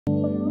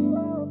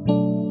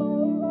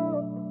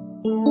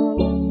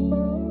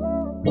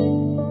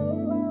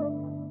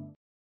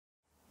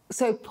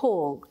So,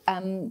 Paul,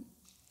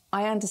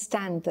 I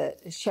understand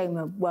that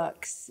Shoma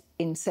works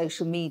in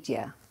social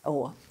media,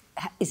 or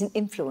is an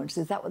influencer.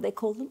 Is that what they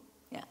call them?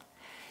 Yeah.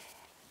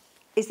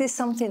 Is this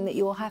something that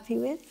you're happy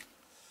with?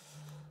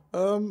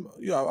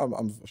 Yeah,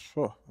 I'm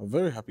sure. I'm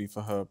very happy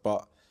for her,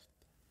 but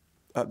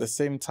at the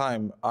same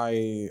time,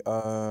 I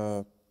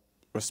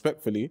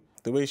respectfully,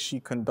 the way she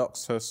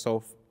conducts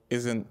herself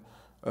isn't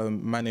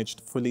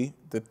managed fully.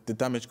 The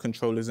damage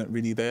control isn't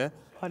really there.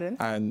 Pardon?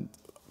 And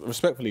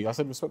respectfully, I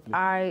said respectfully.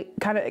 I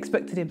kind of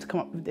expected him to come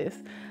up with this.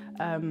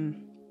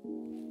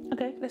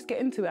 Okay, let's get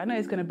into it. I know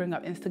he's going to bring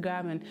up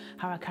Instagram and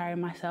how I carry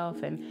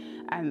myself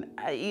and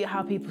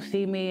how people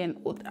see me, and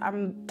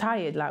I'm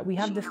tired. Like, we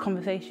have this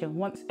conversation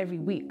once every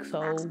week,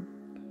 so.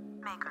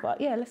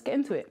 But yeah, let's get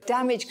into it.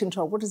 Damage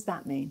control, what does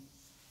that mean?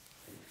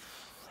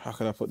 How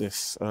can I put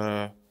this?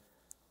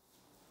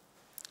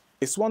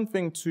 It's one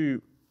thing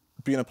to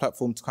be on a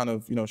platform to kind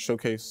of,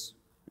 showcase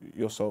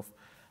yourself.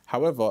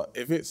 However,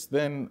 if it's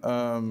then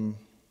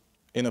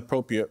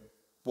inappropriate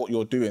what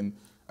you're doing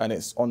and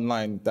it's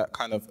online, that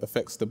kind of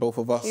affects the both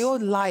of us. You're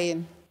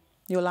lying.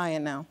 You're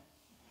lying now.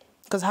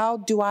 Because how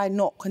do I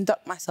not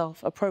conduct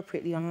myself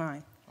appropriately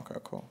online? Okay,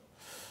 cool.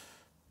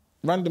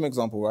 Random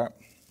example, right?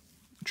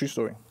 True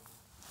story.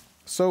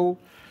 So,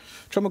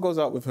 Troma goes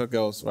out with her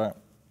girls, right?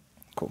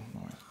 Cool.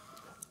 All right.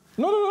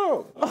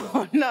 No.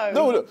 Oh,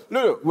 no.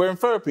 No, we're in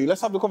therapy.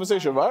 Let's have the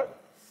conversation, right?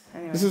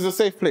 Anyway. This is a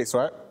safe place,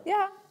 right?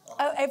 Yeah.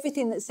 Oh,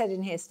 everything that's said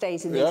in here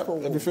stays in these four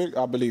walls. Everything?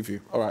 I believe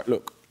you. All right,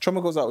 look.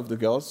 Troma goes out with the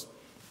girls.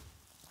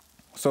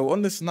 So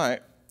on this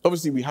night,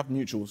 obviously we have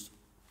mutuals.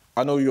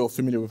 I know you're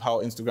familiar with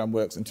how Instagram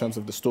works in terms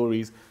of the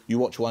stories. You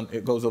watch one,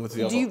 it goes over to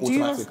the other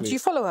automatically. Do you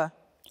follow her?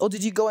 Or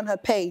did you go on her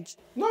page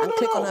and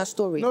click on her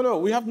story? No,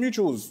 we have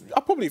mutuals. I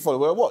probably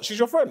follow her. What? She's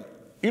your friend.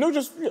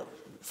 Just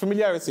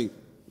familiarity.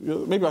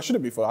 Maybe I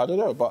shouldn't be following, I don't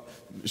know, but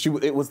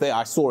it was there,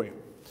 I saw it.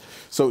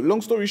 So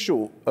long story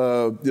short,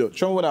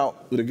 Troma went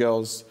out with the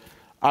girls.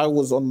 I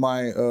was on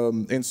my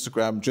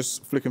Instagram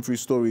just flicking through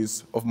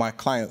stories of my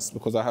clients,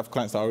 because I have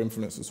clients that are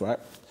influencers, right?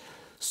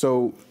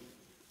 So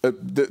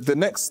the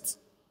next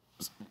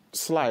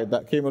slide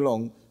that came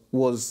along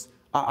was,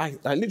 I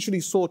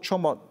literally saw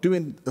Troma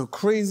doing a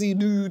crazy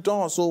new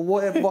dance or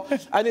whatever,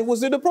 and it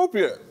was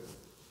inappropriate.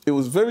 It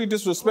was very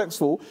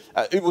disrespectful.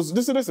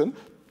 Listen,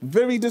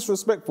 very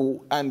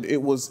disrespectful, and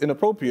it was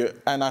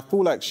inappropriate, and I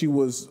feel like she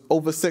was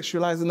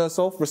over-sexualizing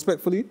herself,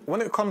 respectfully.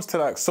 When it comes to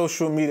like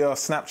social media,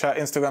 Snapchat,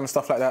 Instagram and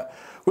stuff like that,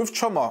 with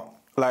Troma,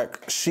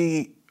 like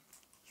she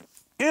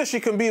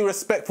can be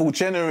respectful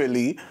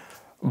generally,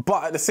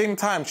 but at the same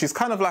time, she's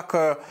kind of like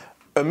a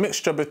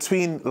mixture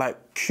between like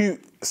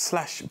cute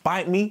 /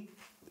 bite me,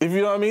 if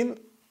you know what I mean.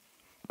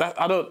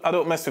 I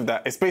don't mess with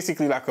that. It's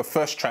basically like a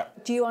first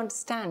trap. Do you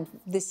understand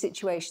this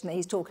situation that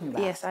he's talking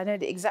about? Yes, I know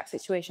the exact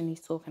situation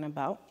he's talking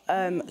about.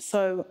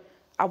 So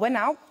I went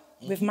out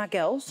with my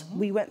girls.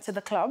 We went to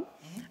the club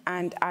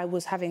and I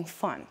was having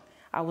fun.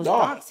 I was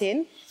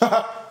dancing.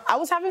 I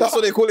was having fun. That's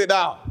what they call it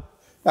now.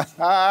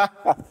 I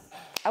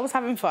was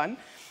having fun.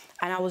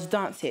 And I was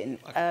dancing.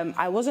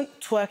 I wasn't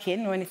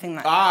twerking or anything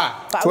like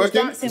that. But twerking?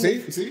 I was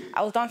dancing. See?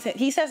 I was dancing.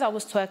 He says I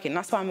was twerking.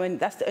 That's why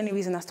that's the only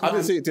reason. I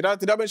didn't see it. Did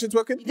I mention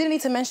twerking? You didn't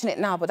need to mention it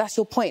now, but that's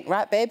your point,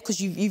 right, babe?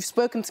 Because you've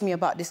spoken to me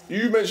about this.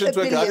 You mentioned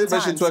twerking. I didn't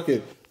mention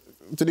twerking.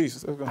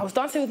 Denise. Okay. I was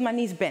dancing with my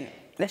knees bent.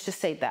 Let's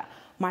just say that.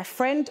 My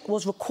friend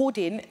was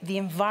recording the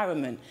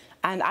environment,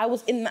 and I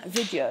was in that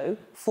video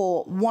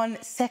for 1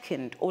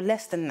 second or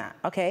less than that.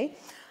 Okay.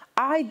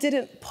 I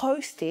didn't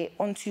post it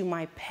onto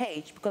my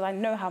page because I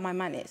know how my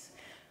man is.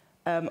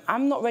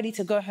 I'm not ready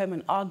to go home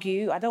and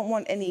argue. I don't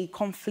want any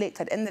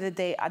conflict. At the end of the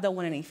day, I don't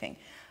want anything.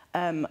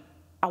 I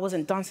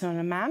wasn't dancing on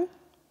a man,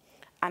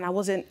 and I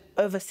wasn't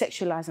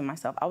over-sexualizing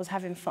myself. I was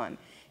having fun.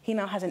 He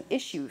now has an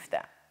issue with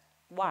that.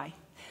 Why?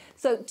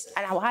 And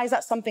why is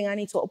that something I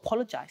need to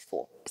apologize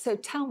for? So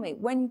tell me,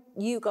 when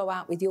you go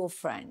out with your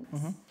friends,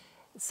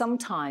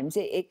 sometimes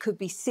it could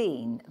be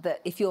seen that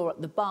if you're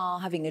at the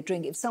bar having a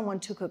drink, if someone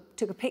took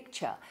a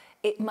picture,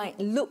 it might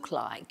look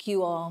like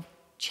you are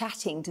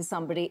chatting to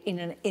somebody in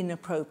an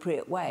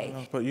inappropriate way.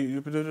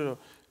 No,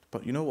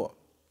 but you know what?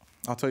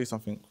 I'll tell you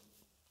something.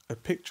 A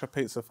picture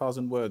paints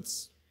 1,000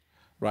 words,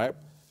 right?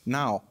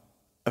 Now,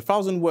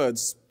 1,000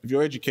 words, if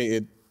you're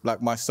educated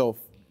like myself,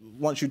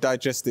 once you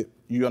digest it,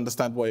 you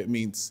understand what it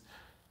means.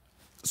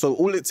 So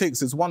all it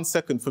takes is 1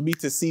 second for me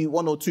to see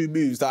 1 or 2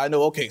 moves that I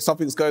know, okay,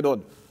 something's going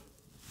on.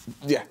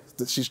 Yeah,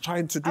 she's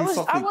trying to do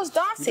something. I was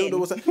dancing. You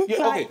don't know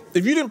okay,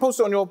 if you didn't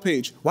post it on your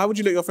page, why would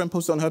you let your friend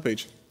post it on her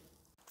page?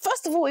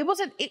 First of all,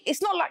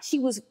 it's not like she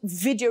was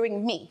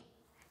videoing me.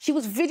 She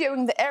was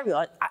videoing the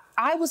area.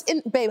 I was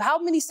in, babe, how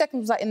many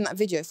seconds was I in that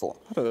video for?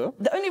 I don't know.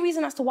 The only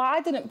reason as to why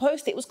I didn't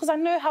post it was because I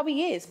know how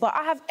he is, but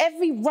I have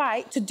every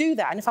right to do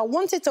that. And if I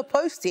wanted to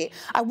post it,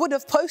 I would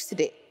have posted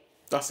it.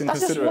 That's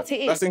inconsiderate. That's just what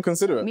it is. That's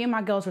inconsiderate. Me and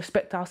my girls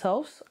respect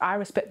ourselves. I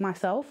respect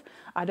myself.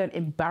 I don't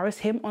embarrass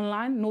him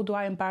online, nor do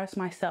I embarrass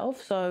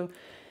myself. So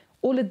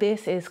all of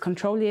this is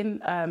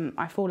controlling.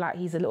 I feel like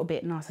he's a little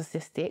bit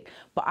narcissistic,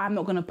 but I'm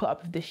not going to put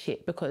up with this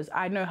shit because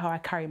I know how I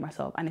carry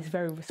myself and it's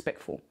very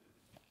respectful.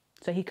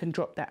 so he can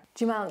drop that.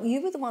 Jamal,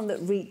 you were the one that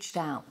reached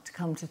out to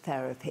come to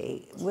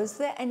therapy. Was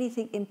there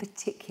anything in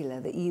particular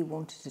that you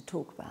wanted to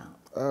talk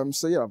about?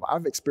 So yeah,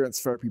 I've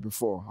experienced therapy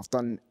before. I've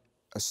done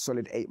a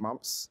solid 8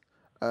 months,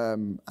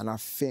 and I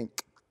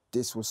think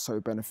this was so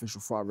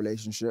beneficial for our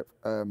relationship.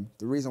 The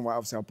reason why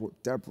obviously I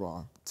brought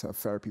Deborah to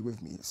therapy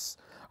with me is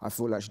I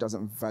feel like she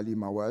doesn't value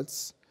my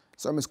words.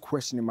 So I'm just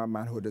questioning my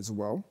manhood as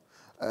well.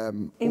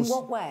 In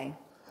what way?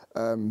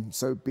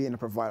 So being a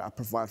provider, I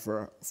provide for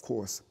her, of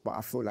course, but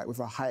I feel like with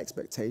her high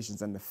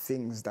expectations and the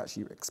things that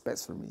she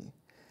expects from me,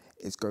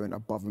 it's going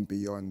above and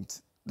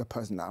beyond the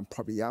person that I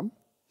probably am.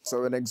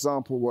 So an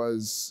example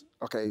was,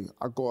 okay,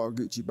 I got a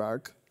Gucci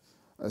bag.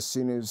 As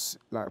soon as,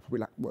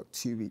 probably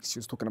 2 weeks, she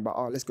was talking about,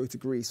 oh, let's go to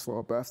Greece for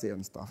her birthday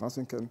and stuff. I was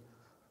thinking,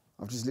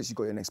 I've just literally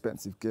got you an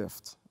expensive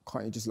gift.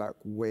 Can't you just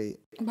wait?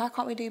 Why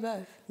can't we do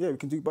both? Yeah, we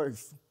can do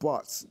both,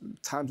 but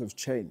times have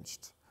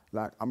changed.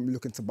 I'm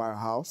looking to buy a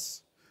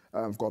house.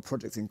 I've got a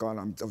project in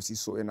Ghana I'm obviously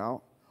sorting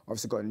out.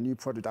 Obviously got a new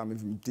project I'm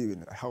even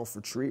doing, a health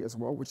retreat as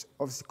well, which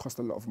obviously costs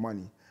a lot of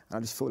money. And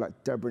I just feel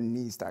like Deborah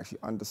needs to actually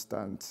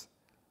understand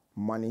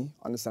money,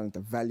 understand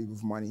the value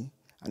of money,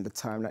 and the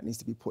time that needs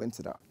to be put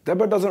into that.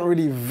 Deborah doesn't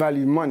really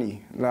value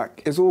money.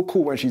 It's all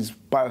cool when she's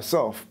by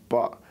herself,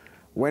 but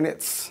when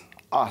it's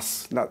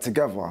us,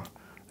 together,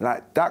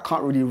 that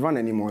can't really run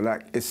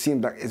anymore. It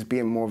seems like it's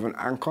being more of an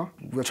anchor.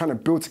 We're trying to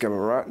build together,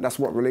 right? That's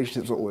what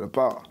relationships are all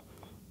about.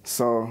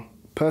 So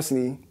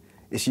personally,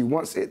 if she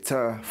wants it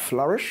to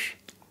flourish,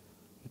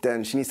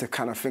 then she needs to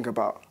kind of think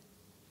about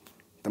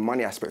the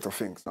money aspect of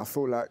things. I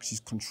feel like she's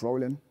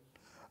controlling.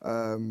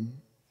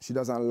 She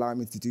doesn't allow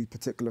me to do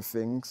particular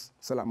things.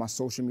 So my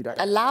social media...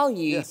 Allow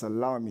you? Yes,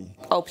 allow me.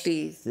 Oh,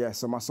 please. Yeah,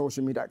 so my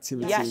social media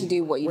activity... You actually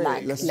do what you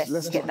like.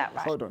 Let's get that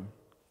right. Hold on.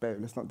 Babe,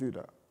 let's not do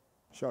that.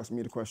 She asked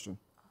me the question.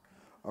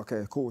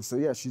 Okay, cool. So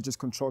yeah, she just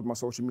controlled my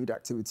social media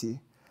activity.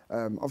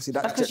 Obviously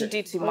that's because you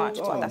do too much.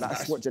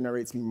 That's what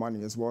generates me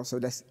money as well. So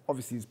that's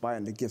obviously is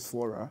buying the gifts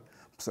for her.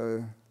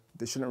 So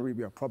there shouldn't really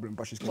be a problem,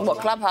 but she's... What,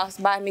 Clubhouse,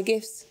 buying me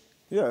gifts?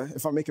 Yeah,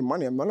 if I'm making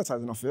money, I'm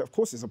monetizing off it. Of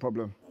course it's a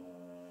problem.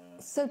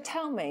 So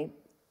tell me,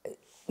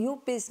 your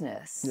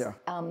business,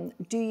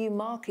 do you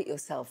market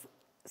yourself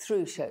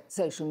through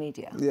social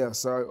media? Yeah,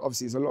 so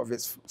obviously a lot of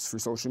it's through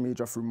social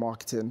media, through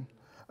marketing.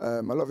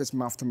 A lot of it's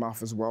mouth to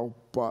mouth as well,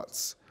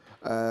 but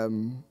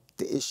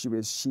the issue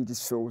is she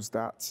just feels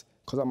that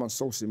because I'm on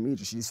social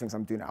media, she just thinks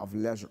I'm doing it out of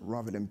leisure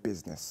rather than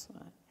business.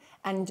 Right.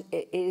 And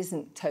it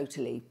isn't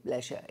totally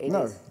leisure,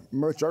 No,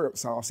 majority,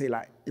 so I'll say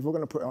if we're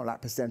gonna put it on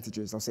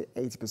percentages, I'll say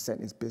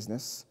 80% is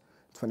business,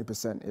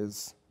 20%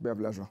 is a bit of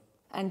leisure.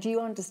 And do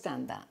you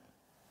understand that?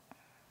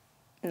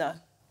 No.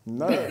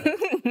 No.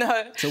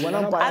 No. So when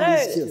I'm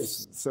buying these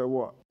gifts, so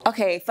what?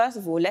 Okay, first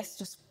of all, let's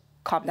just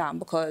calm down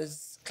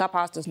because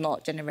Clubhouse does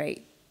not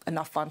generate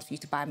enough funds for you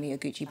to buy me a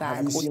Gucci bag.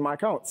 Have you seen my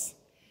accounts?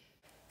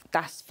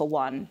 That's for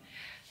one.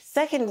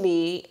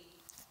 Secondly,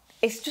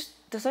 it's just,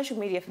 the social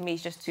media for me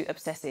is just too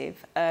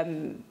obsessive.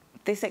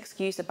 This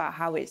excuse about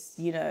how it's,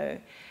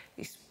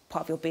 it's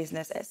part of your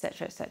business,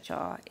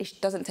 etc., it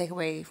doesn't take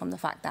away from the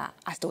fact that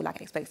I still like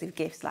expensive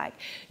gifts.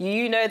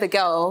 The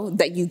girl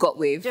that you got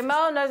with.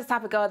 Jamal knows the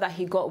type of girl that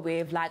he got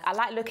with. I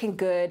like looking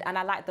good and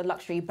I like the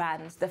luxury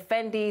brands, the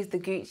Fendis, the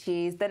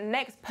Gucci's. The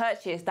next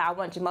purchase that I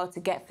want Jamal to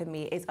get for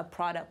me is a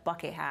Prada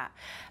bucket hat.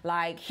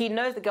 He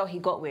knows the girl he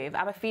got with.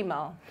 I'm a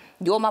female.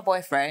 You're my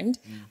boyfriend.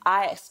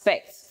 I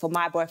expect for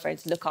my boyfriend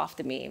to look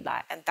after me,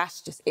 and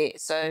that's just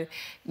it. So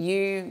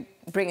you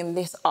bringing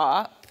this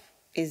up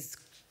is,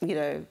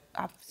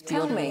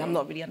 Tell me, I'm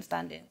not really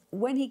understanding.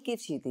 When he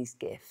gives you these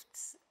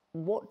gifts,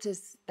 what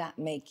does that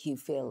make you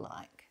feel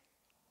like?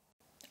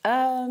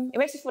 It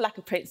makes me feel like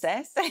a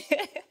princess.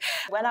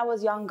 When I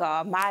was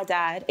younger, my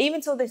dad,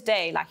 even till this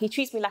day, he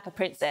treats me like a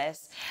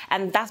princess,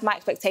 and that's my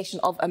expectation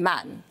of a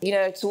man.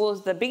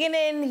 Towards the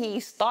beginning,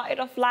 he started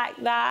off like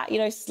that,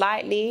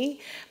 slightly,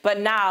 but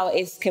now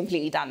it's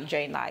completely down the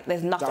drain.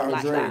 There's nothing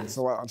like that.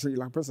 So I'll treat you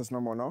like a princess no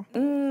more, no?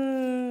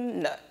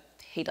 No,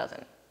 he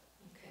doesn't.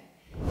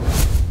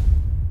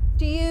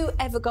 Do you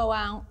ever go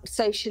out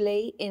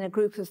socially in a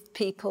group of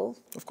people?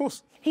 Of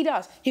course. He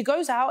does. He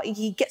goes out,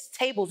 he gets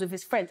tables with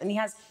his friends, and he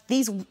has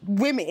these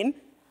women,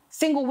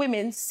 single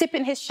women,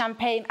 sipping his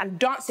champagne and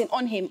dancing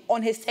on him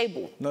on his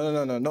table.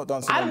 No, not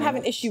dancing. I don't have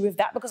an issue with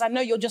that because I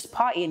know you're just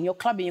partying, you're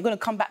clubbing, you're going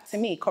to come back to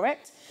me,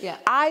 correct? Yeah.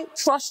 I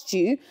trust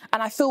you,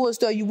 and I feel as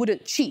though you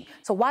wouldn't cheat.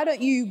 So why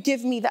don't you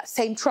give me that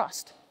same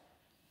trust?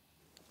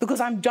 Because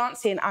I'm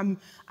dancing,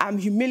 I'm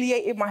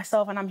humiliating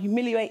myself, and I'm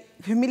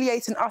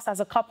humiliating us as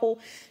a couple.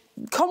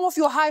 Come off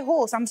your high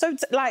horse. I'm so,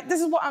 this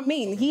is what I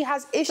mean. He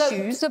has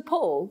issues. So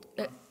Paul,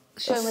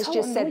 Shoma's so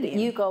just said that annoying.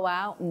 you go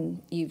out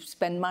and you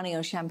spend money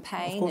on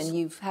champagne and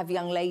you have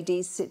young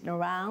ladies sitting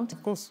around.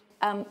 Of course.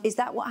 Is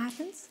that what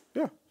happens?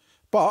 Yeah.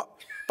 But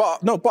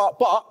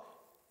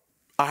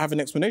I have an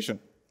explanation,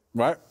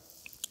 right?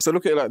 So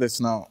look at it like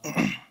this now.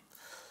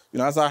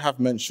 As I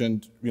have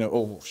mentioned,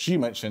 or she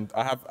mentioned,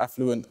 I have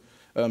affluent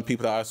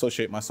people that I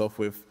associate myself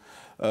with.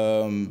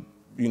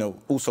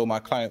 Also my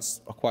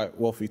clients are quite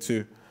wealthy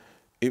too.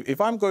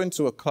 If I'm going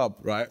to a club,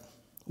 right,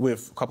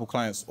 with a couple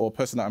clients or a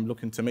person that I'm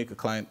looking to make a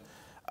client,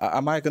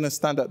 am I going to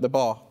stand at the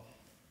bar?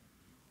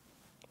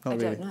 Not I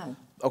really. don't know.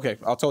 Okay,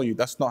 I'll tell you,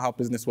 that's not how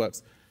business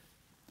works.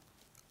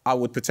 I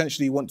would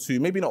potentially want to,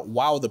 maybe not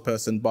wow the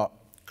person, but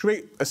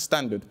create a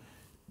standard.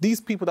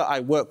 These people that I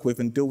work with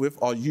and deal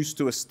with are used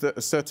to a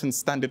certain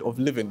standard of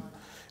living.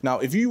 Now,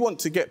 if you want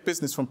to get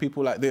business from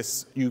people like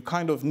this, you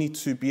kind of need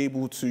to be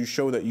able to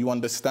show that you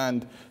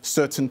understand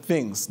certain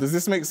things. Does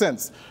this make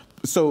sense?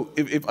 So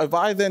if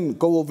I then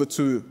go over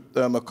to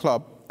a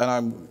club and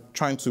I'm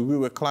trying to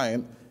woo a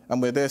client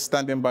and we're there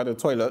standing by the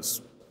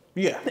toilets,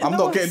 yeah, I'm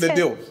not getting the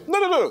deal.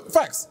 No,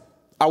 facts.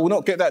 I will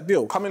not get that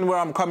deal. Coming where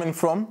I'm coming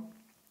from,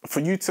 for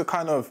you to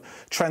kind of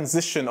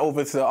transition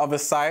over to the other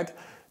side,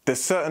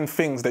 there's certain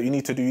things that you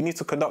need to do. You need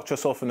to conduct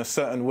yourself in a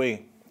certain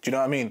way. Do you know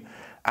what I mean?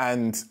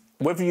 And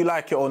whether you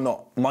like it or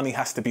not, money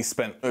has to be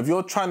spent. If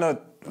you're trying to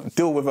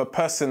deal with a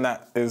person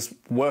that is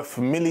worth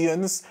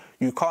millions,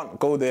 you can't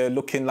go there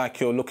looking like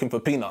you're looking for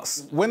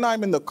peanuts. When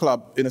I'm in the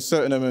club, in a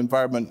certain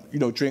environment, you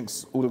know,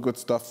 drinks, all the good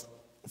stuff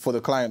for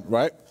the client,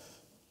 right?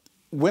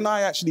 When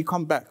I actually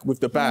come back with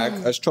the bag,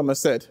 as Choma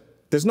said,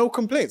 there's no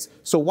complaints.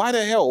 So why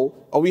the hell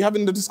are we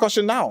having the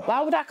discussion now?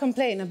 Why would I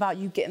complain about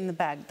you getting the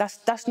bag?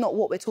 That's not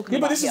what we're talking about.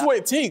 Yeah, but this is what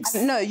it takes.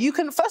 No, you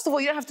can, first of all,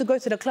 you don't have to go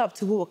to the club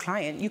to woo a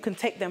client. You can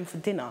take them for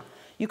dinner.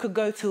 You could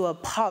go to a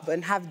pub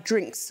and have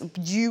drinks,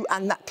 you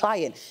and that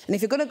client. And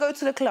if you're going to go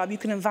to the club, you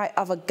can invite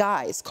other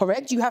guys,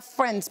 correct? You have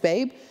friends,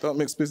 babe. Don't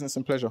mix business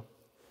and pleasure.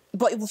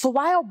 But so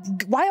why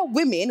are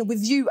women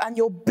with you and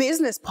your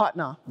business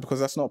partner? Because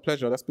that's not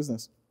pleasure, that's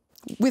business.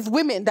 With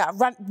women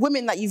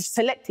that you've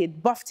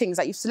selected, buff things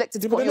that you've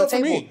selected to put on But your they're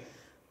not for table. me.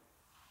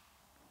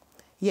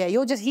 Yeah,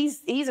 you're just,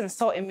 he's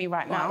insulting me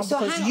right now so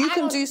because hang you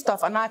can on. do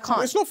stuff and I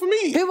can't. It's not for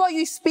me. Who are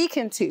you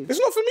speaking to? It's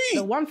not for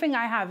The me. one thing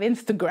I have,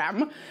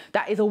 Instagram,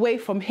 that is away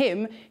from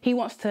him, he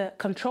wants to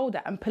control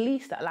that and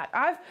police that. Like,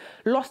 I've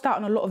lost out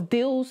on a lot of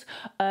deals.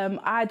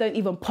 I don't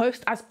even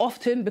post as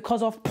often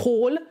because of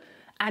Paul,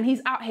 and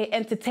he's out here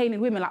entertaining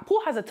women. Like,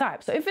 Paul has a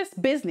type. So if it's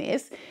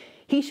business,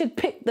 he should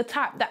pick the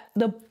type that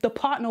the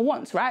partner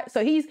wants, right?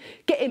 So he's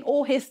getting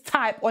all his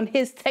type on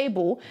his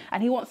table,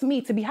 and he wants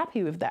me to be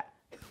happy with that.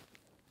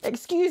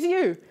 Excuse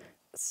you.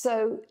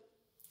 So,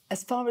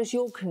 as far as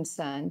you're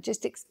concerned,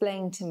 just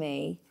explain to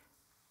me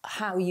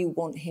how you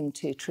want him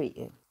to treat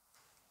you.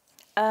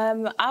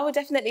 I would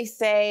definitely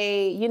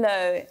say, you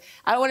know,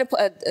 I don't want to put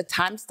a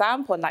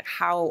timestamp on like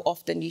how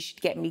often you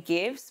should get me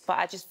gifts, but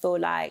I just feel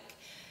like,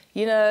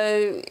 you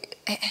know,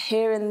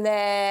 here and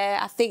there.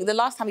 I think the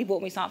last time he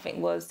bought me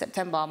something was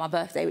September, my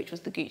birthday, which was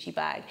the Gucci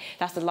bag.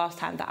 That's the last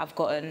time that I've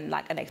gotten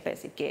like an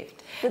expensive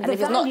gift. But and the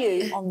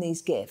value on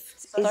these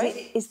gifts,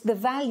 is the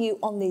value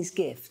on these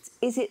gifts,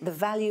 is it the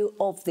value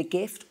of the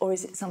gift or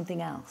is it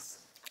something else?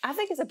 I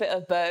think it's a bit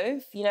of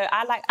both. You know,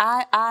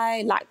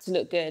 I like to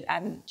look good,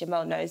 and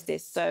Jamel knows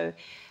this. So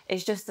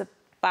it's just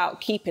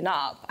about keeping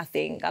up, I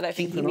think. I don't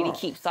think he really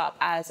keeps up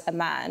as a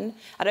man.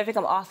 I don't think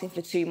I'm asking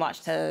for too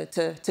much to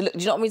look. Do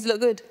you not want me to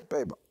look good?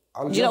 Babe,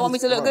 do you not want me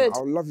to look good? I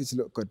would love you to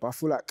look good, but I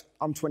feel like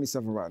I'm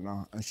 27 right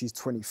now and she's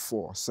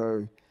 24.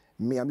 So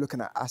me, I'm looking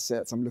at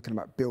assets, I'm looking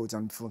at builds,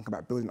 I'm thinking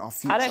about building our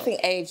future. I don't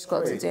think age's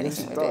got to do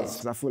anything with it.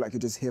 Because I feel like you're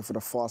just here for the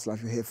fast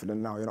life, you're here for the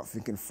now, you're not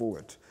thinking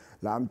forward.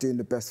 Like, I'm doing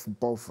the best for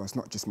both of us,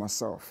 not just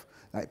myself.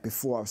 Like,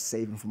 before I was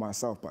saving for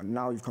myself, but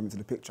now you've come into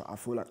the picture, I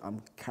feel like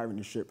I'm carrying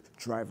the ship,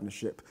 driving the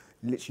ship,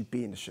 literally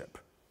being the ship.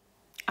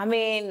 I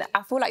mean,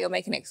 I feel like you're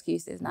making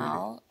excuses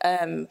now.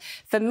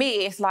 For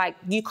me, it's like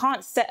you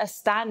can't set a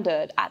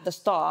standard at the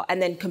start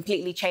and then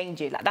completely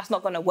change it. Like, that's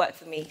not going to work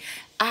for me.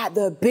 At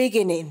the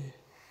beginning,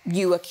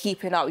 you were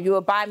keeping up. You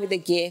were buying me the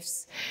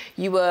gifts.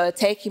 You were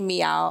taking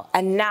me out.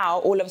 And now,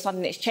 all of a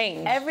sudden, it's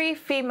changed. Every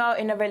female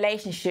in a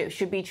relationship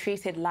should be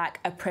treated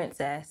like a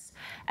princess.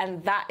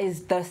 And that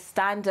is the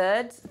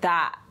standard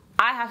that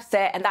I have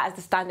set, and that is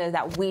the standard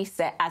that we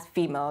set as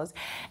females.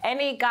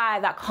 Any guy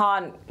that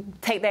can't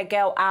take their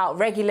girl out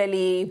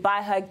regularly,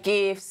 buy her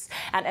gifts,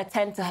 and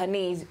attend to her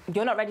needs,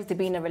 you're not ready to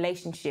be in a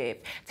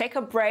relationship. Take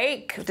a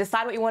break,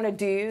 decide what you want to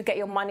do, get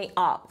your money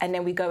up, and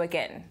then we go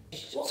again.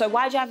 So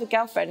why do you have a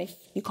girlfriend if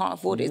you can't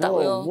afford it? Is that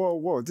what you're...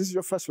 Whoa, this is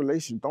your first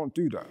relation, don't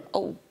do that.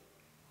 Oh.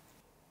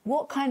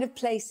 What kind of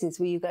places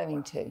were you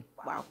going to?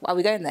 Wow, are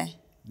we going there?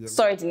 Yeah,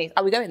 sorry, Denise,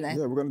 are we going there?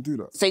 Yeah, we're going to do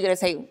that. So you're going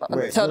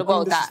to tell the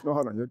world that... No,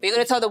 hold on. You're going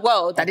to tell the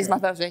world that this is my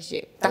first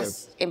relationship.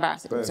 That's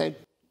embarrassing.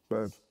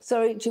 Babe.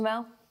 Sorry,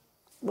 Jamel,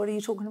 what are you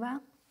talking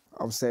about?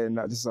 I'm saying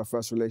that this is our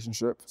first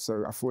relationship,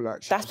 so I feel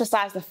like... That's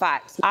besides the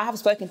fact. I have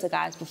spoken to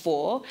guys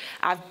before.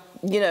 I've,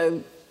 you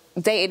know,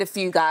 dated a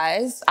few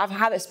guys. I've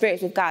had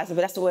experience with guys, but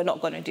that's what we're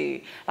not going to do.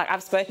 Like,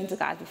 I've spoken to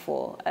guys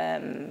before.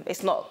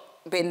 It's not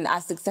been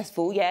as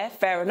successful, yeah,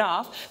 fair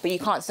enough, but you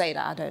can't say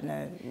that I don't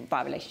know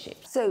about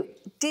relationships. So,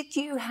 did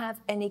you have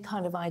any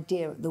kind of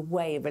idea of the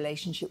way a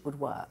relationship would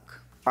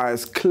work?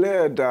 It's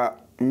clear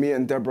that me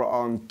and Deborah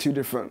are on two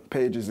different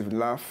pages of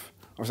life.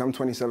 Obviously, I'm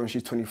 27,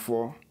 she's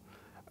 24.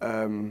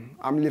 I'm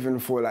living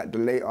for like the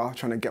later,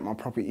 trying to get my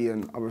property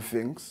and other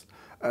things.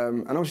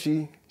 And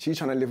obviously, she's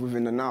trying to live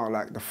within the now,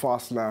 like the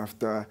fast life,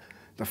 the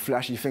the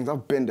flashy things.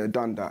 I've been there,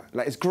 done that.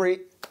 Like, it's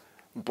great,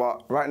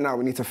 but right now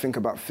we need to think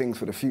about things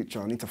for the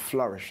future. I need to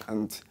flourish,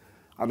 and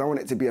I don't want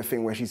it to be a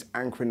thing where she's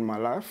anchoring my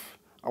life.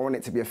 I want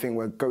it to be a thing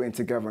where going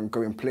together and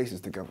going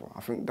places together.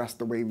 I think that's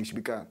the way we should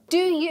be going. Do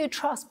you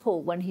trust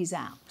Paul when he's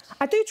out?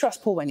 I do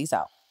trust Paul when he's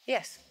out.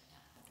 Yes.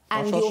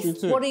 And trust you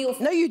too. what are your...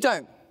 No, you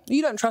don't.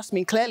 You don't trust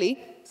me, clearly.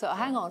 So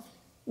hang on.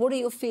 What are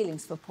your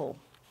feelings for Paul?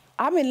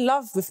 I'm in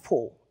love with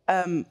Paul.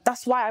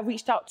 That's why I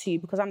reached out to you,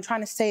 because I'm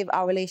trying to save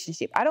our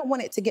relationship. I don't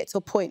want it to get to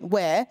a point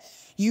where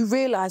you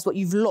realise what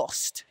you've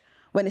lost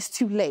when it's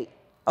too late,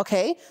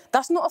 okay?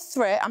 That's not a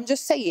threat. I'm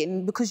just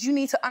saying, because you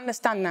need to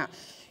understand that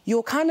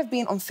you're kind of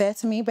being unfair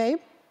to me, babe,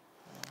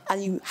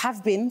 and you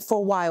have been for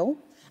a while.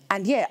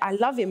 And yeah, I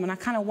love him and I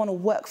kind of want to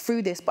work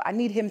through this, but I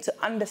need him to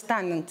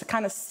understand and to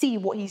kind of see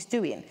what he's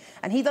doing.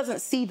 And he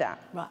doesn't see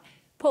that. Right.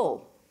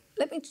 Paul,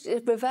 let me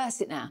reverse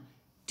it now.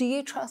 Do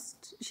you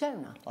trust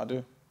Shona? I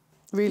do.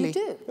 Really? You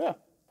do? Yeah.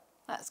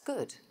 That's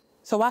good.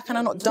 So why can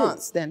I not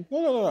dance then?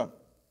 No.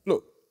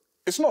 Look,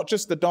 it's not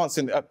just the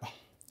dancing.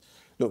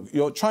 Look,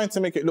 you're trying to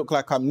make it look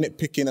like I'm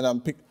nitpicking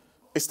and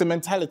it's the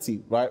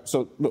mentality, right?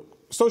 So look,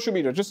 social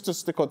media, just to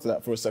stick onto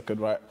that for a second,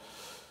 right?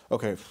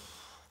 Okay.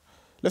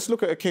 Let's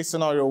look at a case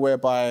scenario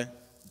whereby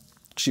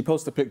she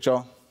posts a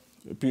picture,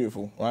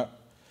 beautiful, right?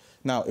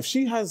 Now, if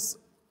she has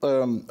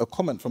a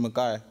comment from a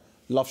guy,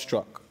 love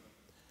struck,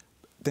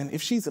 then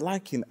if she's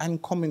liking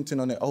and commenting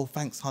on it, oh,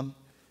 thanks, hun,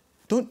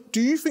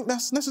 do you think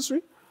that's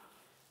necessary?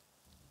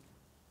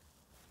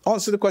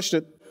 Answer the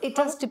question. It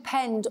does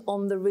depend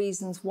on the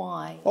reasons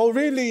why. Oh,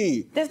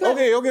 really? No...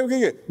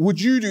 Okay.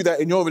 Would you do that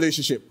in your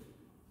relationship?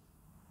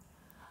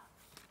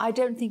 I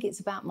don't think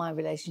it's about my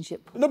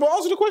relationship. No, but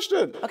answer the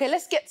question. Okay,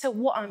 let's get to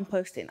what I'm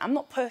posting. I'm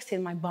not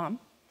posting my bum,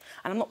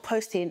 and I'm not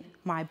posting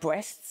my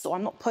breasts, or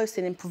I'm not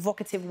posting in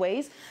provocative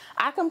ways.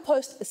 I can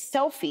post a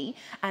selfie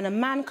and a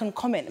man can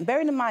comment. And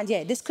bearing in mind,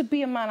 yeah, this could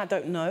be a man I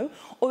don't know,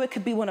 or it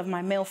could be one of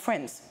my male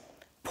friends.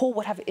 Paul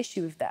would have an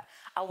issue with that.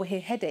 I will hear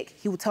headache.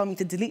 He will tell me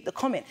to delete the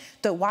comment.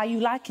 So why are you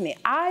liking it?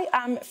 I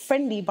am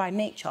friendly by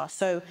nature.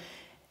 So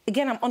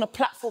again, I'm on a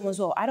platform as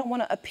well. I don't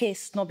want to appear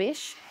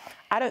snobbish.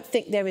 I don't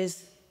think there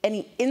is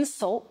any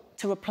insult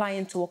to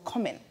replying to a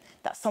comment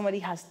that somebody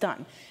has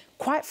done.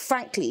 Quite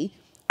frankly,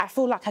 I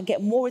feel like I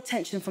get more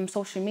attention from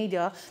social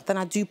media than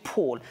I do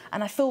Paul.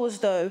 And I feel as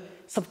though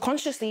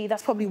subconsciously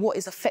that's probably what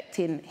is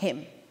affecting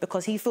him,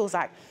 because he feels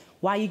like,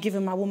 why are you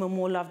giving my woman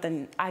more love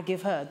than I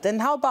give her? Then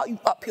how about you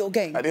up your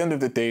game? At the end of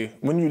the day,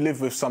 when you live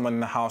with someone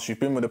in the house, you've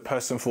been with a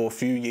person for a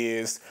few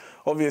years,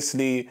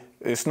 obviously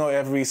it's not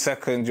every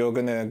second you're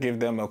gonna give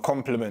them a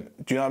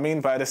compliment. Do you know what I mean?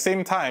 But at the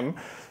same time,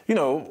 you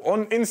know,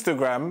 on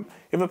Instagram,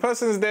 if a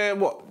person's there,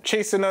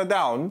 chasing her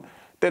down,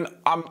 then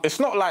it's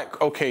not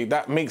like, okay,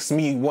 that makes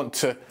me want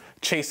to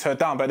chase her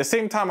down. But at the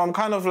same time, I'm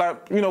kind of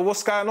like, you know,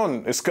 what's going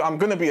on? I'm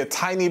going to be a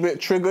tiny bit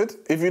triggered,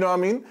 if you know what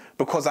I mean,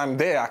 because I'm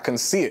there, I can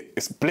see it.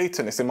 It's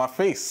blatant, it's in my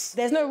face.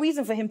 There's no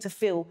reason for him to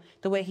feel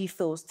the way he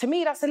feels. To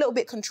me, that's a little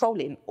bit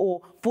controlling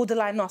or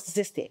borderline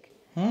narcissistic.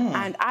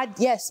 And I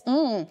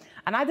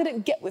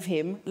didn't get with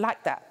him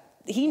like that.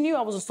 He knew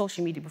I was on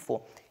social media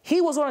before. He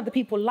was one of the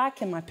people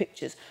liking my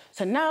pictures.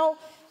 So now,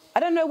 I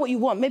don't know what you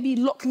want. Maybe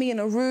lock me in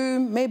a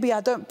room. Maybe I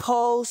don't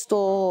post,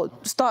 or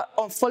start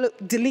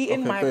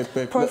deleting my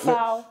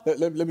profile.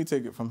 Let me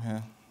take it from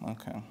here.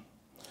 Okay.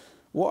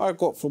 What I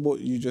got from what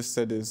you just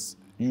said is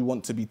you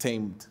want to be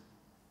tamed,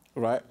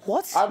 right?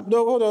 What?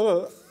 No, hold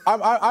on.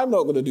 I'm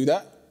not going to do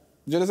that.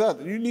 Do you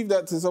understand? You leave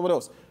that to someone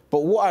else. But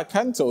what I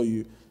can tell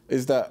you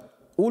is that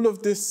all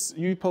of this,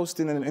 you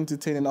posting and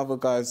entertaining other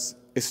guys,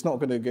 it's not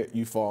going to get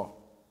you far.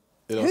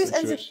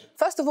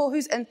 First of all,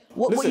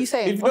 what are you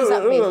saying? What does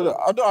that mean?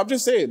 No, I'm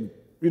just saying,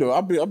 you know,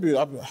 I'm trying to be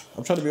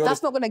honest.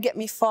 That's not going to get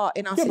me far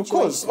in our situation.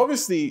 Yeah, because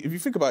obviously, if you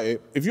think about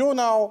it, if you're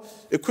now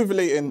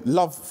equivalating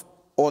love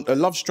on a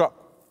love struck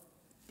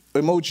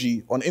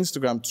emoji on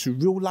Instagram to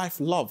real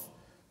life love,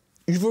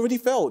 you've already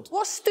failed.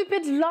 What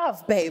stupid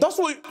love, babe?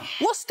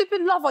 What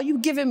stupid love are you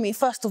giving me,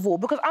 first of all?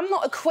 Because I'm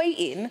not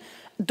equating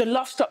the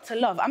love struck to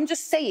love. I'm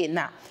just saying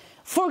that.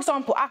 For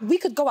example, we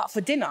could go out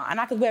for dinner and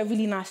I could wear a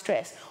really nice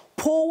dress.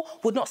 Paul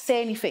would not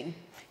say anything.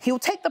 He'll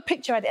take the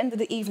picture at the end of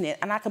the evening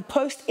and I can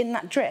post in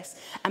that dress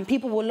and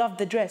people will love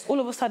the dress. All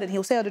of a sudden,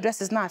 he'll say, oh, the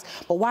dress is nice,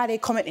 but why are they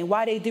commenting?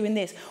 Why are they doing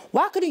this?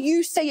 Why couldn't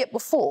you say it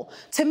before?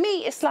 To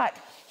me, it's like,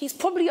 he's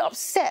probably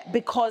upset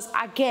because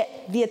I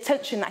get the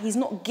attention that he's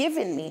not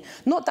giving me.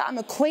 Not that I'm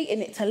equating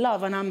it to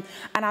love and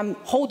I'm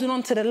holding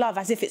on to the love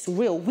as if it's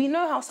real. We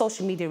know how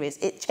social media is.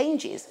 It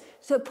changes.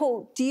 So,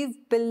 Paul, do you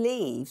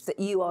believe that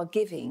you are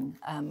giving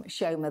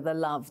Shoma the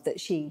love that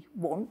she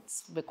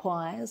wants,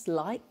 requires,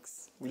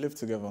 likes? We live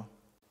together.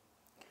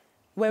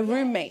 We're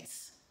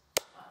roommates.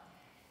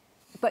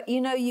 But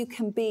you know you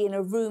can be in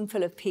a room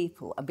full of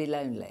people and be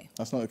lonely.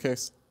 That's not the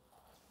case.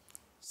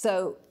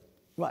 So,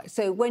 right,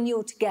 so when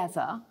you're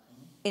together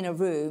in a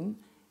room,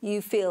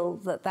 you feel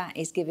that that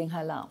is giving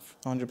her love?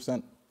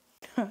 100%.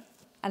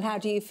 And how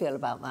do you feel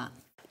about that?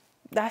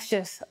 That's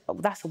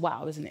a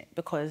wow, isn't it?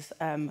 Because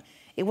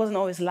It wasn't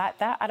always like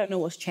that. I don't know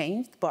what's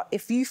changed. But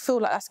if you feel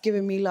like that's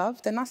giving me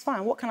love, then that's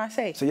fine. What can I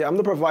say? So yeah, I'm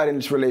the provider in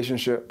this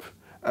relationship.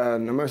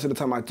 And most of the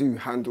time I do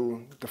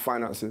handle the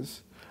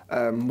finances.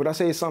 Would I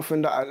say it's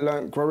something that I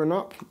learned growing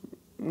up?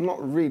 Not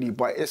really,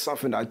 but it's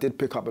something that I did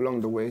pick up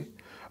along the way.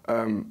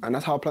 And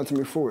that's how I plan to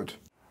move forward.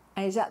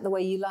 And is that the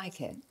way you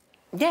like it?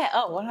 Yeah,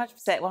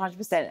 100%,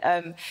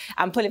 100%.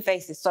 I'm pulling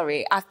faces,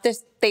 sorry. I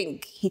just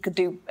think he could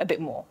do a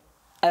bit more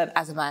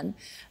as a man.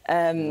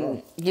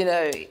 You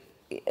know,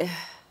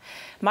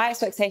 my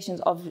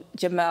expectations of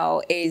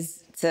Jamel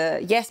is to,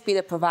 yes, be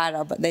the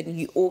provider, but then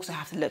you also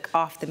have to look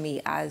after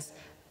me as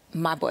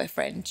my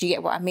boyfriend. Do you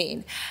get what I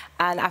mean?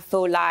 And I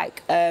feel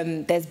like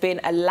there's been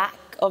a lack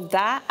of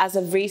that as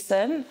of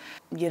recent.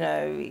 You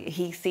know,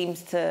 he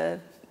seems to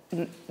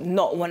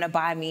not want to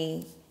buy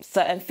me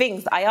certain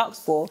things that I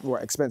asked for.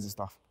 What, expensive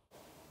stuff?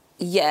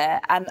 Yeah,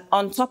 and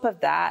on top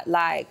of that,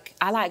 like,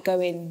 I like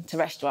going to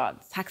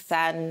restaurants,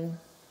 Hakkasan,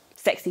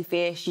 Sexy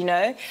Fish, you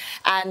know?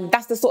 And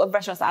that's the sort of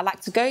restaurants that I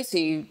like to go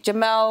to.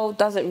 Jamel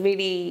doesn't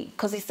really,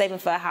 because he's saving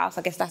for a house,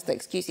 I guess that's the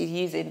excuse he's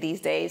using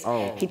these days.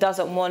 Oh. He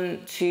doesn't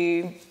want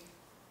to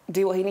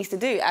do what he needs to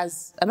do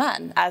as a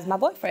man, as my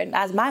boyfriend,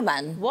 as my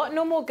man. What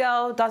normal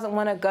girl doesn't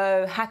want to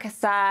go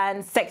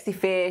Hakkasan, Sexy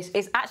Fish?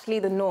 It's actually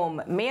the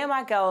norm. Me and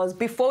my girls,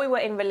 before we were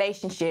in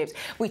relationships,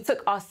 we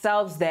took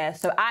ourselves there.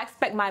 So I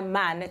expect my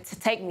man to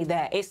take me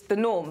there. It's the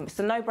norm. It's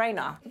a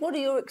no-brainer. What are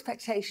your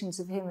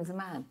expectations of him as a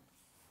man?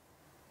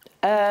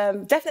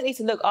 Definitely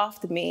to look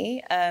after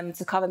me,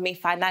 to cover me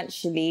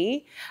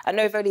financially. I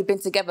know we've only been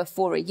together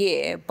for a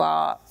year,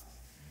 but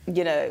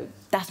you know,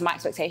 that's my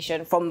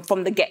expectation from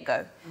the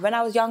get-go. When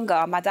I was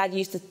younger, my dad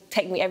used to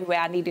take me everywhere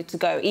I needed to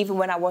go. Even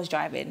when I was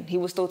driving, he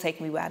would still take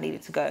me where I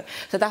needed to go.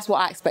 So that's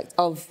what I expect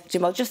of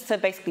Jamel, just to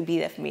basically be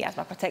there for me as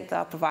my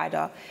protector,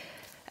 provider.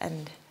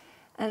 And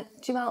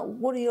Jamel,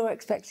 what are your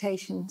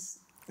expectations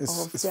of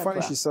It's Deborah?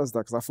 funny she says that,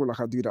 because I feel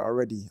like I do that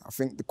already. I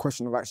think the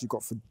question I've actually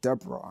got for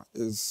Deborah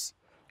is,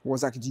 what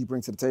exactly do you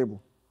bring to the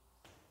table?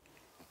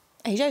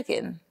 Are you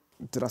joking?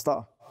 Did I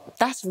start?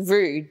 That's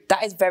rude.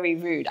 That is very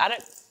rude. I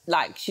don't,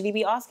 like, should he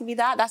be asking me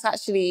that? That's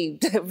actually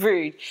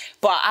rude.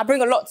 But I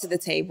bring a lot to the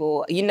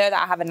table. You know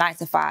that I have a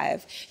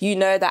 9-to-5. You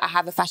know that I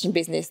have a fashion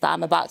business that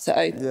I'm about to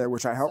open. Yeah,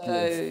 which I help you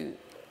with.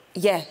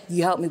 Yeah,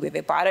 you help me with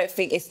it. But I don't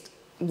think it's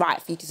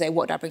right for you to say,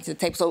 what do I bring to the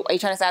table? So are you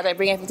trying to say I don't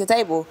bring anything to the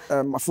table?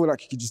 I feel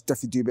like you could just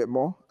definitely do a bit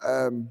more.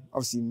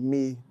 Obviously,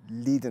 me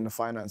leading the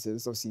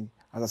finances, obviously,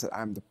 as I said,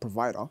 I'm the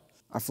provider.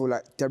 I feel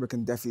like Deborah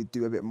can definitely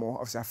do a bit more.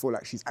 Obviously, I feel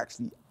like she's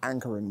actually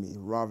anchoring me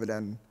rather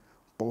than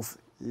both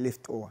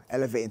lift or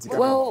elevating together.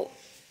 Well,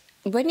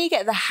 when you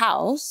get the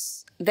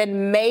house,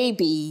 then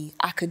maybe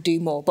I could do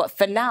more. But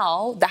for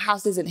now, the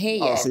house isn't here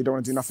yet. Oh, so you don't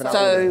want to do nothing else?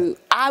 So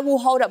I will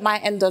hold up my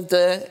end of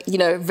the, you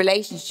know,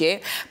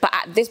 relationship. But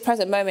at this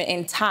present moment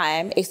in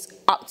time, it's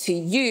up to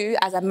you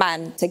as a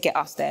man to get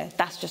us there.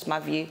 That's just my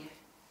view.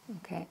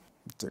 Okay.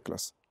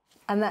 Ridiculous.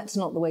 And that's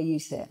not the way you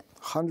see it?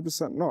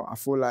 100% not. I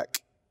feel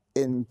like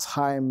in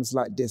times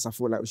like this, I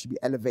feel like we should be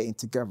elevating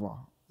together.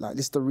 Like,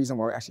 this is the reason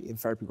why we're actually in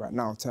therapy right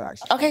now, to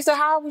actually... Okay, so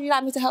how would you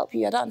like me to help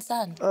you? I don't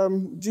understand.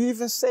 Do you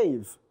even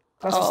save?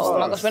 That's oh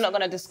my gosh, we're not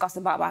going to discuss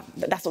about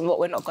that's what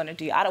we're not going to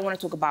do. I don't want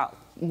to talk about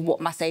what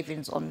my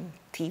savings on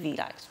TV,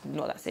 like, it's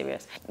not that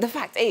serious. The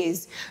fact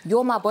is,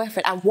 you're my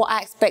boyfriend, and what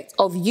I expect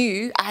of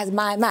you as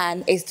my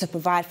man is to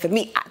provide for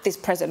me at this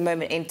present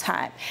moment in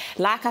time.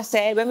 Like I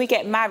said, when we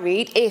get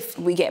married, if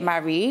we get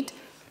married,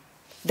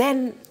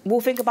 then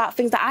we'll think about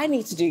things that I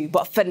need to do.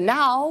 But for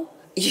now,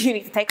 you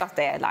need to take us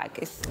there. Like,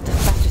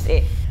 that's just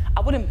it. I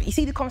wouldn't, you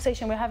see the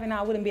conversation we're having now,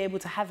 I wouldn't be able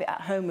to have it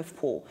at home with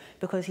Paul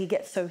because he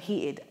gets so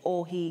heated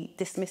or he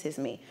dismisses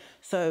me.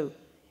 So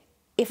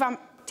if I'm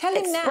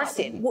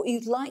expressing... now what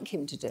you'd like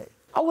him to do.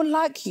 I would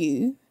like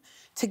you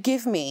to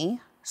give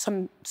me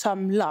some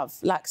love,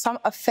 like some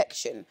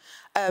affection.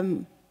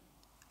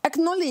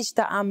 Acknowledge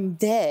that I'm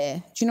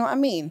there. Do you know what I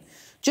mean?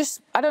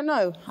 Just, I don't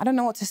know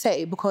what to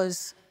say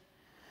because,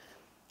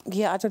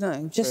 yeah, I don't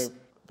know. Just...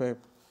 Babe,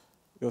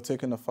 you're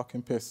taking a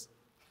fucking piss.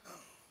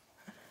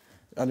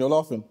 And you're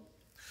laughing.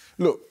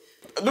 Look.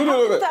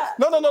 No.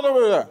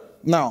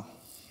 Now,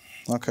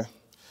 okay.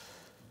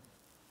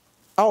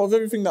 Out of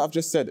everything that I've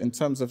just said in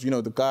terms of, you know,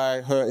 the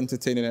guy, her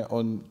entertaining it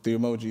on the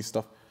emoji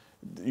stuff,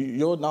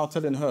 you're now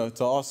telling her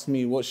to ask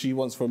me what she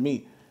wants from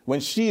me when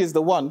she is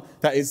the one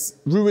that is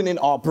ruining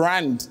our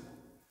brand.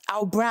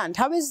 Our brand?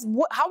 How has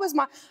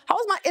my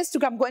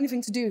Instagram got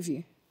anything to do with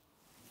you?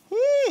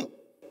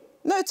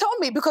 No, tell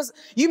me, because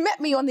you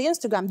met me on the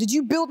Instagram. Did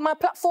you build my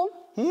platform?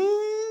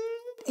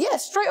 Yeah,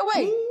 straight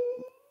away.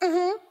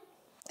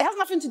 It has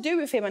nothing to do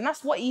with him, and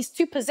that's what he's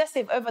too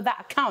possessive over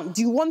that account.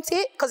 Do you want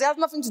it? Because it has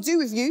nothing to do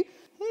with you.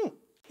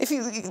 If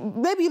you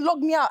maybe log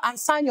me out and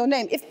sign your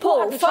name. If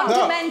Paul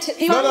fundamentally,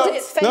 he wants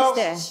his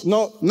face there.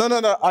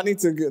 No. I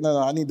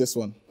need this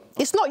one.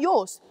 It's not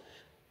yours.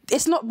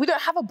 It's not. We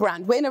don't have a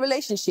brand. We're in a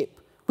relationship.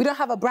 We don't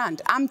have a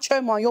brand. I'm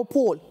Choma, you're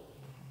Paul.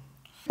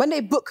 When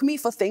they book me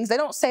for things, they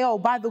don't say, oh,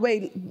 by the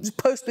way,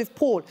 post with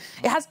Paul.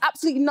 It has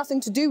absolutely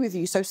nothing to do with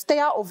you, so stay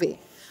out of it.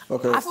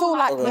 Okay. I feel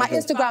like my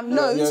Instagram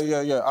knows.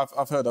 Yeah.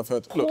 I've heard.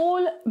 Look.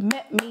 Paul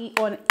met me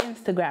on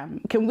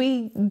Instagram. Can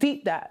we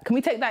deep that? Can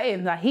we take that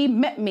in? Like, he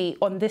met me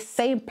on this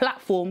same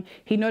platform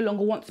he no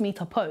longer wants me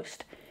to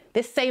post.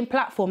 This same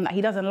platform that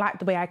he doesn't like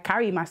the way I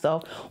carry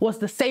myself was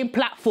the same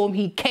platform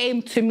he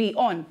came to me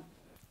on.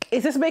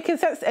 Is this making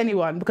sense to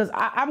anyone? Because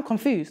I'm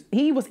confused.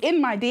 He was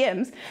in my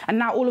DMs and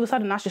now all of a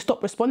sudden I should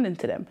stop responding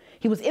to them.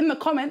 He was in the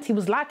comments, he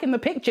was liking the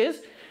pictures.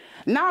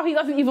 Now he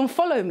doesn't even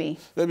follow me.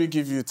 Let me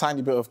give you a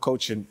tiny bit of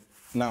coaching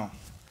now.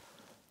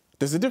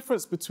 There's a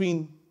difference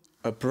between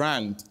a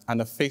brand and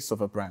the face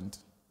of a brand,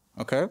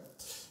 okay?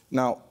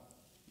 Now,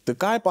 the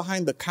guy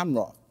behind the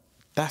camera,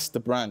 that's the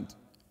brand.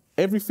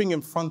 Everything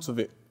in front of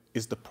it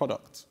is the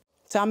product.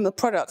 So I'm the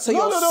product. So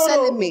you're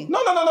selling me.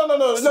 No.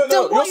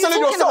 Then You're selling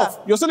yourself.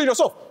 You're selling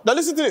yourself. Now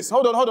listen to this.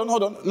 Hold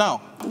on.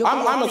 Now,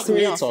 I'm a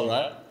creator,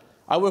 right?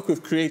 I work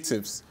with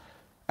creatives.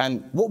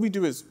 And what we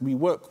do is we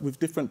work with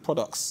different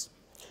products.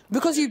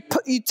 Because you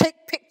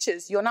take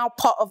pictures, you're now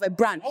part of a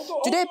brand.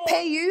 Do they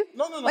pay you?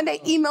 No. When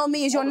they email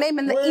me, is your name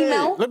in the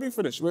email? Let me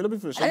finish. I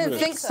didn't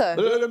think so.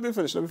 Let me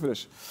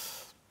finish.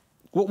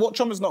 What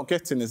Choma's not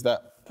getting is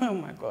that Oh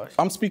my gosh.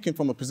 I'm speaking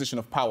from a position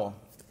of power.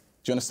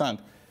 Do you understand?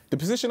 The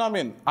position I'm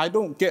in, I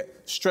don't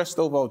get stressed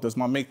over, does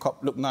my makeup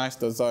look nice?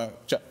 Does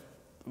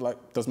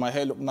my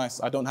hair look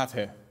nice? I don't have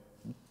hair.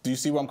 Do you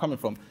see where I'm coming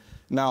from?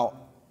 Now,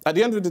 at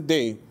the end of the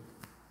day,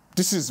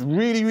 this is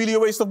really, really a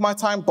waste of my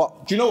time,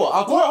 but do you know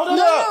what?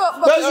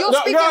 Because you're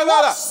speaking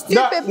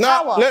stupid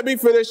power. Let me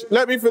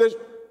finish.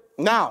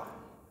 Now,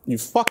 you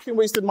fucking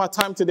wasted my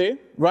time today,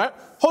 right?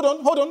 Hold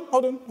on.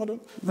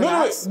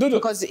 Relax, No.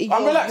 because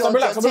I'm relaxed.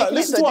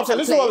 Listen to what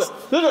I'm saying.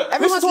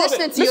 Everyone's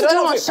listening to you. You're the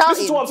only one shouting.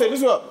 Listen to what I'm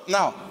saying.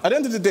 Now, at the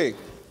end of the day,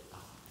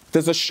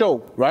 there's a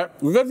show, right?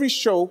 With every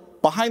show,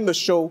 behind the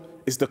show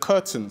is the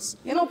curtains.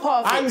 You're not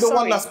part of it. I'm the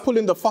one that's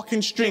pulling the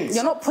fucking strings.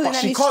 You're not pulling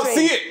any strings. She can't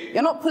see it.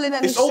 You're not pulling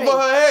any it's strings. It's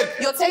over her head.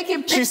 You're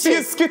taking pictures. She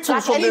sees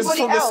Skittles like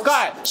from the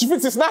sky. She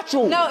thinks it's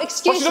natural. No,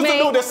 excuse me. But she doesn't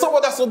know there's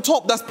someone that's on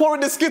top that's pouring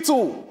the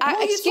Skittle.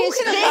 Excuse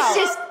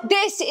me.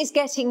 This is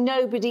getting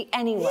nobody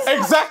anywhere.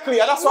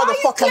 Exactly, and that's why the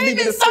fuck I'm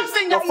leaving the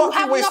something that you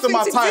have wasting my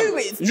nothing time. to do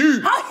with?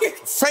 You.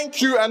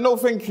 Thank you and no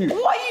thank you.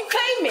 What are you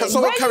claiming? Can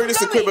someone Where carry are you this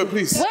going? equipment,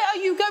 please? Where are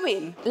you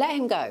going? Let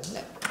him go.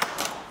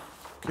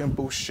 Getting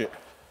bullshit.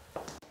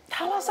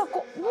 How else I've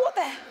got what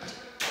the?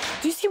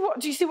 Do you see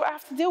what I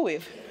have to deal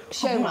with?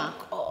 Shoma. Oh my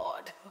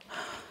God.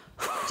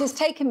 Just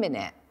take a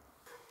minute.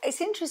 It's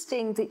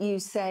interesting that you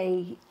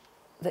say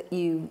that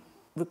you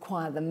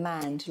require the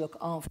man to look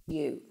after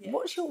you. Yeah.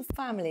 What's your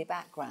family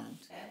background?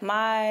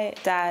 My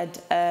dad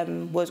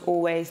was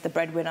always the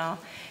breadwinner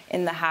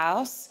in the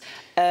house.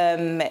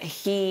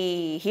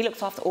 He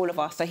looks after all of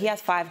us. So he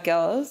has 5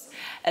 girls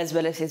as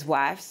well as his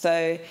wife.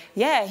 So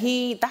yeah,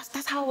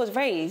 that's how I was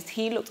raised.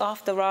 He looked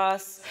after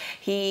us.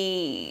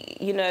 He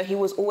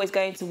was always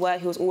going to work.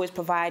 He was always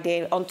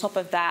providing. On top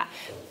of that,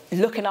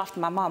 looking after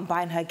my mum,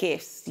 buying her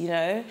gifts,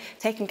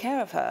 taking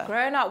care of her.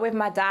 Growing up with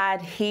my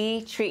dad,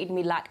 he treated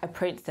me like a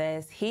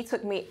princess. He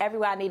took me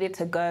everywhere I needed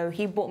to go.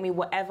 He bought me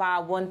whatever I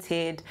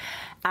wanted.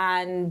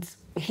 And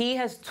he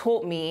has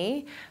taught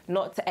me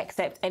not to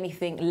accept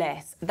anything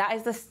less. That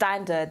is the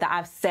standard that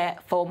I've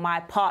set for my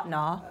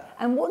partner.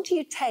 And what do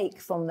you take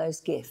from those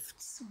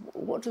gifts?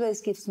 What do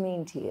those gifts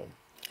mean to you?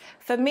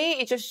 For me,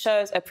 it just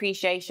shows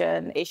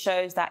appreciation. It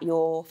shows that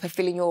you're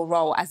fulfilling your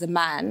role as a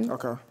man.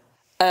 Okay.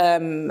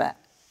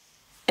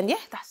 And yeah,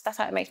 that's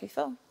how it makes me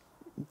feel.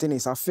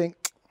 Denise, I think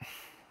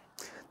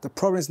the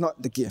problem is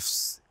not the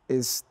gifts,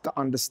 is the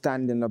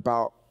understanding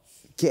about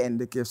getting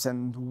the gifts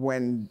and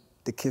when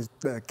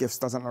the gifts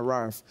doesn't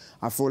arrive.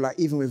 I feel like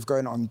even with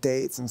going on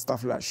dates and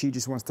stuff like that, she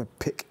just wants to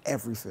pick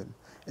everything.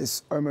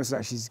 It's almost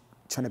like she's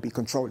trying to be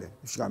controlling,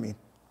 if you know what I mean.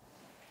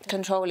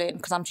 Controlling,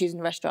 because I'm choosing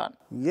the restaurant.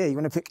 Yeah, you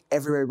want to pick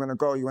everywhere you want to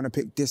go. You want to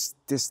pick this,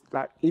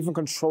 like even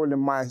controlling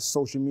my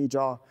social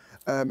media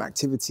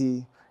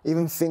activity,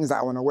 even things that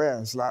I want to wear.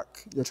 It's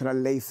like you're trying to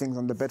lay things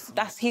on the bed for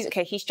me.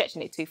 He's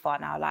stretching it too far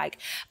now. Like,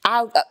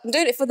 I'm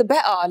doing it for the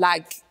better.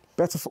 Like,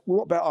 better for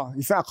what better?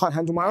 You think I can't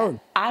handle my own?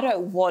 I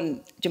don't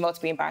want Jamal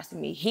to be embarrassing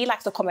me. He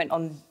likes to comment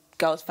on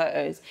girls'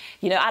 photos.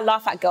 I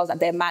laugh at girls that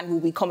their man will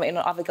be commenting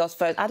on other girls'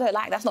 photos. I don't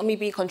like. That's not me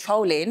being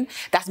controlling.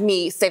 That's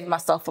me saving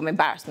myself from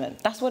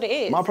embarrassment. That's what it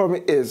is. My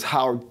problem is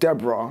how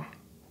Deborah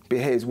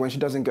behaves when she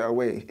doesn't get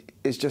away.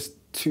 It's just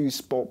too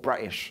spoilt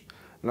bratish.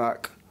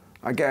 Like,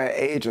 I get her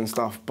age and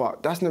stuff,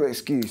 but that's no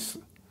excuse.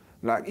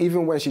 Like,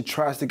 even when she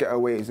tries to get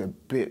away, it's a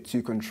bit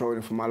too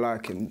controlling for my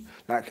liking.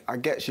 Like, I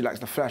get she likes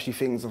the flashy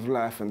things of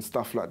life and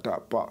stuff like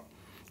that, but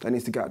that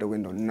needs to get out the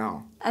window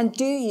now. And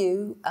do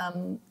you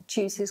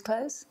choose his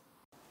clothes?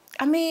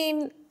 I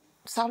mean,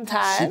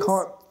 sometimes. She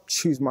can't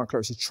choose my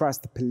clothes. She tries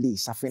to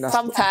police. I think that's...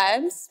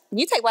 Sometimes.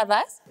 You take my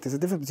advice. There's a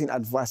difference between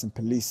advice and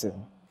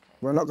policing.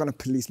 We're not going to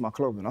police my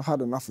clothing. I've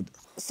had enough of it.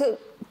 So,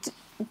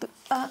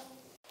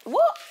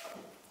 What?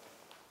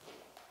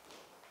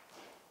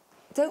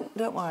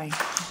 Don't worry.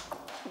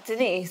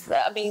 Denise,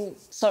 I mean,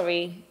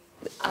 sorry,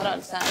 I don't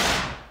understand.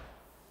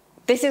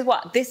 this is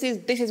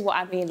what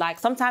I mean. Like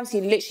sometimes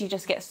he literally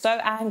just gets so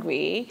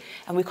angry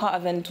and we can't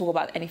even talk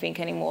about anything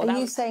anymore. Are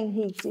you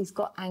saying he's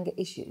got anger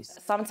issues?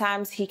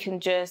 Sometimes he can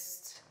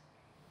just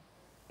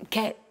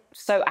get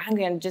so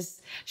angry and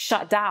just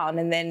shut down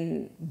and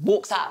then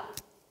walks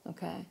out.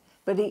 Okay.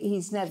 But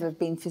he's never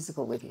been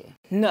physical with you?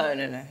 No,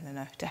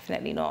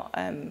 definitely not.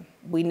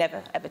 We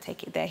never ever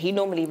take it there. He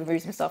normally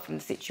removes himself from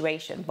the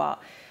situation,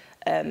 but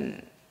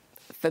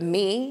for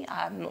me,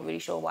 I'm not really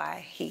sure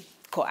why he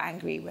got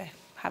angry. We're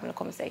having a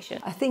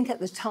conversation. I think at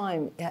the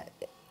time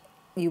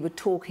you were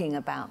talking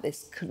about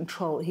this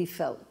control. He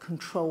felt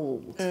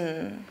controlled.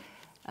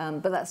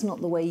 But that's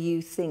not the way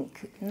you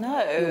think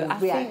you're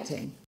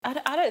reacting. I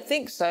don't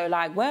think so.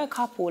 Like, we're a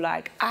couple.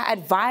 Like, I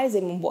advise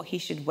him on what he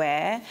should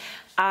wear.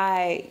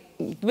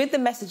 With the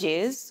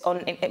messages,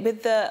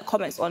 with the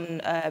comments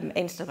on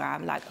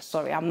Instagram, like,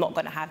 sorry, I'm not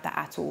going to have that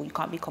at all. You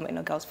can't be commenting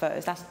on girls'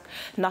 photos. That's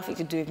nothing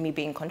to do with me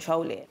being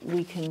controlling.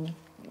 We can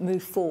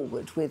move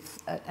forward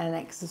with an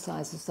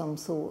exercise of some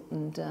sort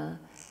and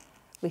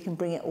we can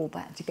bring it all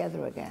back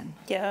together again.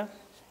 Yeah.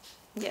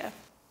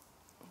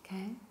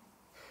 Okay.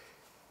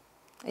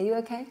 Are you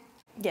okay?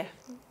 Yeah.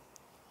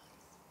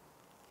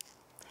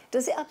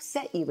 Does it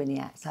upset you when he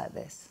acts like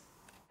this?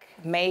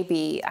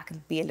 Maybe I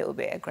could be a little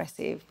bit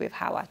aggressive with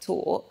how I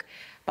talk,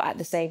 but at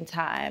the same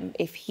time,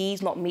 if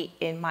he's not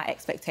meeting my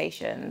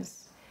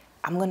expectations,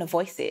 I'm going to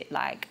voice it.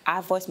 Like,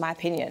 I voice my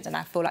opinions and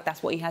I feel like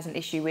that's what he has an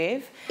issue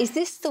with. Is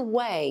this the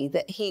way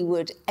that he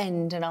would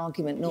end an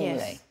argument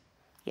normally?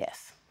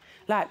 Yes.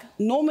 Like,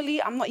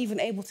 normally I'm not even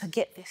able to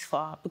get this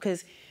far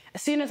because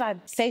as soon as I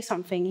say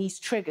something, he's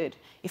triggered.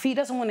 If he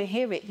doesn't want to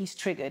hear it, he's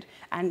triggered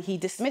and he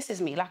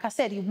dismisses me. Like I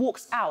said, he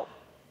walks out.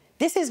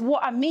 This is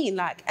what I mean,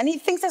 like, and he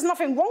thinks there's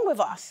nothing wrong with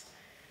us.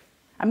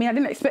 I mean, I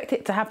didn't expect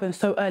it to happen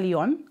so early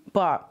on,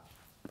 but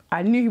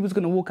I knew he was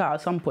going to walk out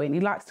at some point. He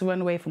likes to run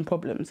away from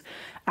problems,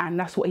 and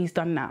that's what he's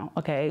done now,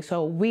 okay?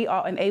 So we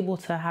are unable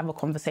to have a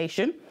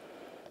conversation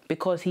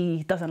because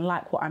he doesn't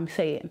like what I'm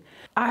saying.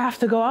 I have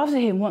to go after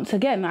him once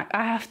again. Like,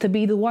 I have to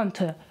be the one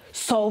to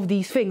solve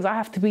these things. I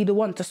have to be the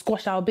one to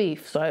squash our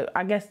beef. So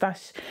I guess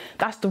that's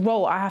the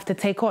role I have to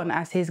take on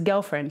as his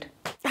girlfriend.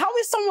 How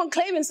is someone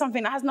claiming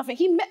something that has nothing?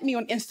 He met me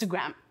on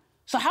Instagram.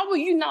 So how are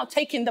you now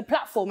taking the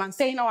platform and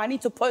saying, oh, I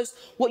need to post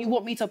what you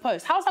want me to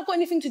post? How's that got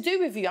anything to do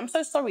with you? I'm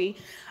so sorry.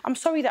 I'm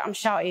sorry that I'm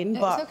shouting,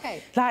 but it's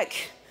okay.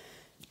 Like,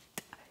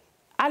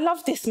 I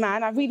love this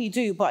man, I really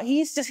do, but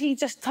he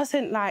just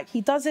doesn't, like,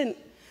 he doesn't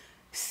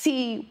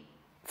see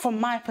from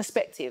my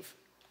perspective.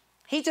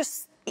 I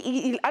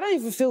don't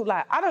even feel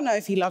like, I don't know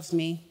if he loves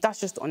me.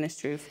 That's just the honest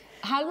truth.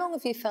 How long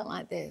have you felt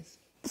like this?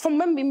 From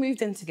when we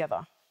moved in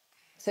together.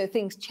 So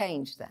things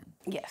changed then?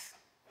 Yes.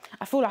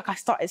 I feel like I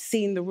started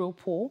seeing the real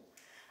Paul.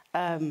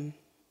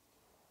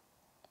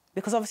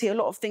 Because obviously a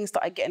lot of things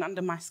started getting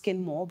under my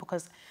skin more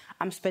because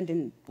I'm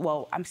seeing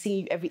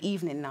you every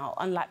evening now.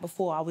 Unlike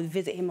before, I would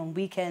visit him on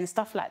weekends,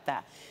 stuff like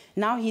that.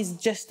 Now he's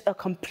just a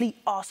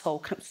complete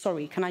arsehole.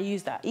 Sorry, can I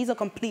use that? He's a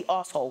complete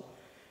arsehole.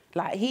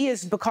 Like,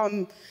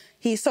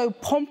 he's so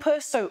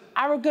pompous, so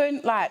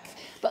arrogant, like...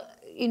 But,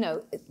 you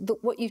know,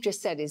 what you've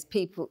just said is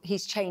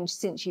he's changed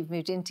since you've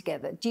moved in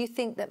together. Do you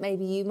think that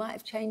maybe you might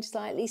have changed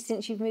slightly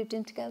since you've moved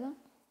in together?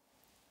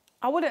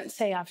 I wouldn't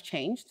say I've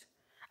changed.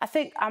 I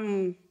think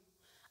I'm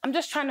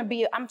trying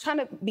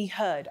to be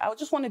heard. I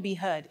just want to be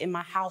heard in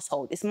my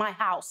household. It's my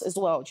house as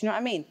well. Do you know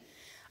what I mean?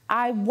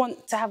 I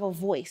want to have a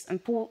voice,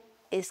 and Paul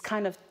is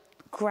kind of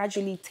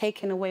gradually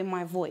taking away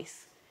my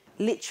voice,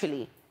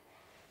 literally.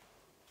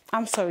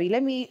 I'm sorry,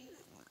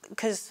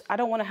 because I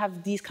don't want to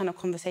have these kind of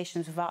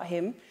conversations without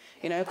him,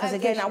 you know, because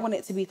again, I want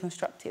it to be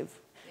constructive.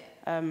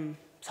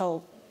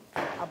 So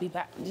I'll be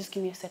back. Just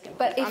give me a second.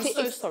 But I'm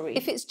so sorry.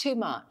 If it's too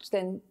much,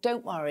 then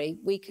don't worry.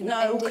 We can.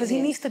 No, because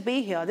he needs to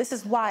be here. This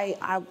is why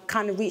I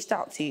kind of reached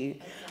out to you.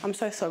 I'm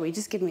so sorry.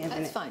 Just give me a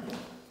minute. That's fine.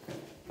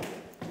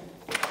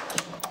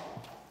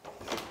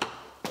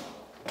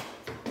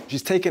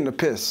 She's taking the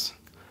piss.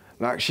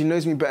 Like, she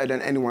knows me better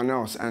than anyone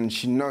else, and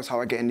she knows how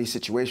I get in these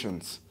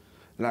situations.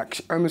 Like,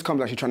 she almost comes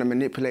like she's trying to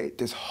manipulate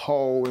this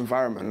whole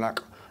environment. Like,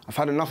 I've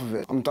had enough of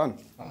it. I'm done.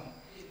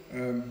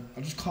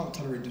 I just can't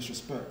tolerate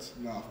disrespect.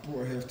 Like, I've brought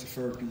her here to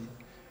therapy,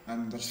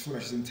 and I just feel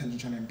like she's intentionally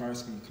trying to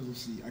embarrass me. Because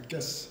obviously, I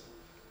guess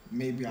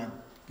maybe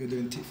we're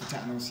doing tit for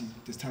tat, and obviously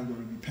there's times where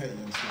we be petty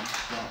and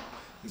stuff. But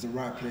there's a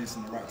right place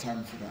and the right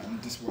time for that,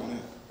 and this wasn't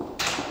it.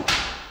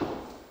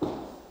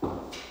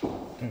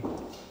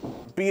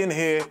 Being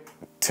here,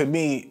 to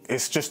me,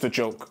 it's just a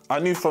joke. I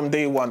knew from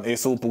day one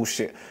it's all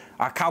bullshit.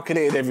 I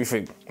calculated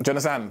everything. Do you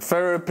understand?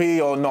 Therapy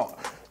or not.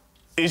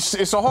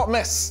 It's a hot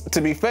mess, to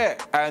be fair.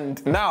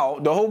 And now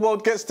the whole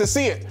world gets to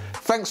see it,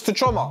 thanks to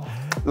trauma.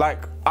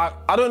 Like,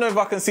 I don't know if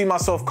I can see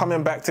myself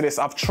coming back to this.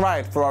 I've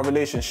tried for our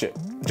relationship,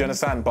 do you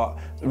understand? But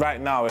right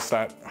now it's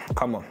like,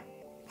 come on.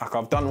 Like,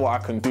 I've done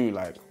what I can do,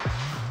 like.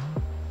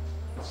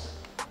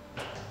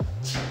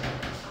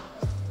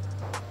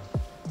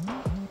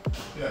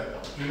 Yeah,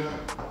 do you know?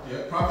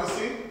 Yeah,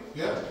 privacy?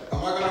 Yeah? Am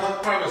I gonna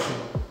have privacy?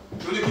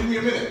 Will you give me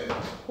a minute?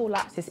 Paul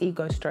likes his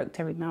ego stroked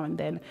every now and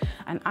then,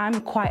 and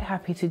I'm quite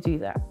happy to do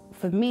that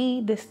for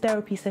me, this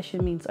therapy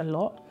session means a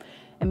lot.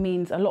 It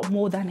means a lot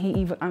more than he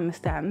even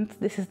understands.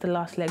 This is the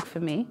last leg for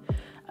me.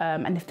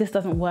 And if this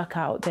doesn't work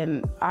out,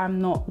 then I'm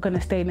not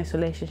gonna stay in this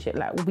relationship.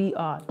 Like, we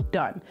are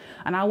done.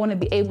 And I wanna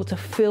be able to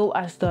feel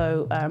as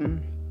though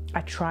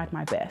I tried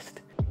my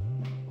best.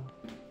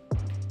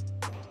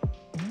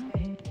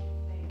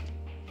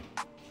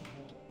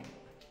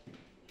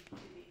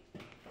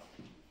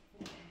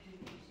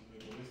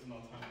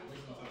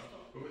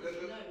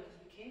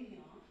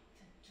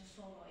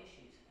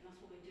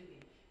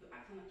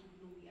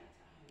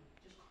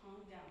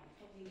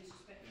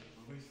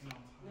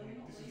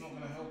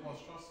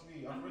 Trust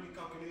me, I've already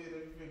calculated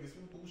everything. It's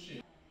been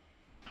bullshit.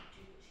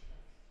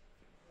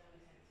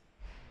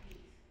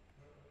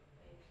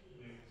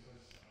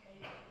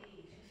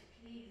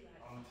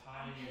 I'm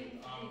tired.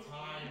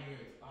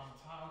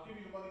 I'll give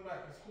you the money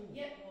back. It's cool.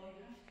 Yeah, well,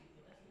 you have to,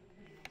 but that's not the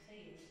point. I'm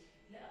saying is,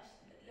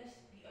 let's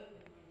be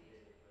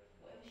open-minded.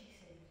 Whatever she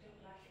says, if you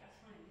don't like it, that's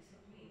fine.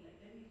 Disagree.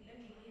 Like, let me hear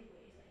what it is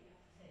that you have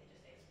to say.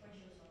 Just express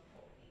yourself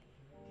properly.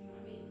 Do you know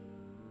what I mean?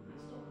 And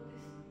stop with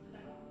this.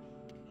 Like,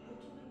 you're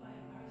talking about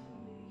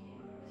embarrassing me. You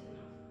can't embarrassing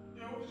us.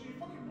 Yeah, obviously you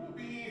fucking brought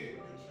me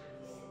here. Sit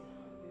down.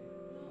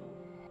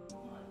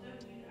 No, don't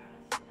do that.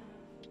 I had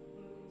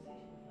to sit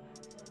down and have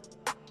a full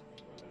conversation with her. I had to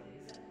tell her about it. I did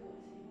exactly what I said you was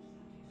going to do.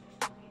 So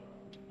stop it.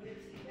 When it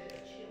was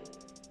just chill.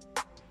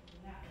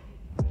 Relax.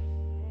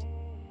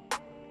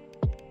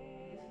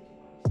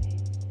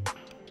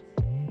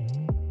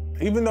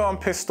 Even though I'm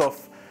pissed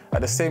off,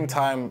 at the same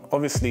time,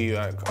 obviously,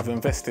 like, I've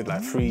invested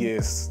like 3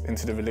 years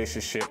into the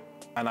relationship,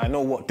 and I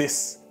know what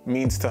this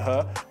means to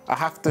her. I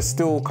have to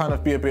still kind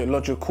of be a bit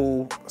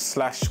logical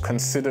 /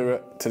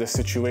 considerate to the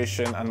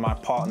situation and my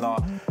partner.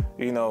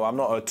 You know, I'm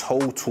not a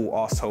total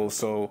asshole,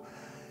 so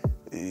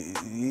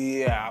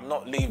yeah, I'm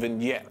not leaving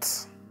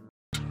yet.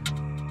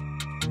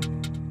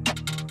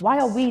 Why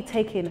are we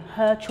taking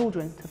her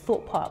children to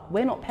Thorpe Park?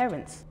 We're not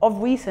parents.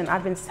 Of recent,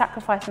 I've been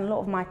sacrificing a lot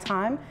of my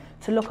time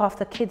to look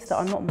after kids that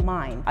are not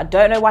mine. I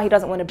don't know why he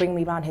doesn't want to bring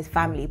me around his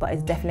family, but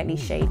it's definitely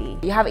shady.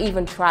 You haven't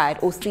even tried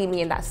or seen me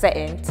in that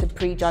setting to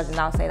prejudge and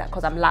now say that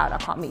because I'm loud, I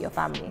can't meet your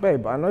family.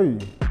 Babe, I know you.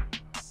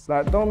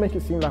 Like, don't make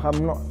it seem like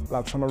I'm not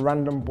like some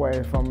random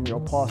boy from your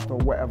past or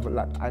whatever.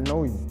 Like, I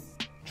know you.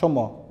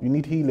 Choma, you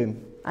need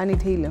healing. I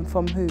need healing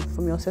from who?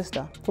 From your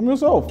sister? From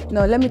yourself.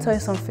 No, let me tell you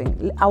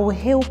something. I will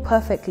heal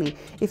perfectly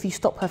if you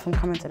stop her from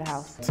coming to the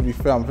house. To be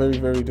fair, I'm very,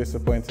 very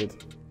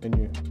disappointed in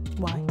you.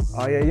 Why?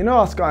 Oh yeah, you know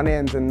us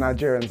Ghanaians and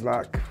Nigerians,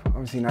 like,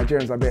 obviously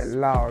Nigerians are a bit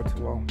loud.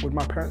 Well, would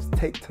my parents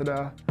take to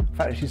the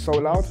fact that she's so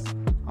loud?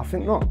 I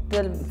think not.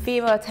 The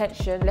female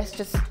attention, let's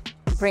just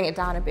bring it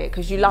down a bit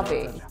because you love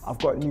it. I've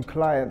got new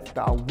clients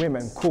that are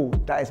women, cool,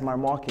 that is my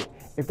market.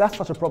 If that's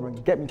such a problem,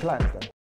 get me clients then.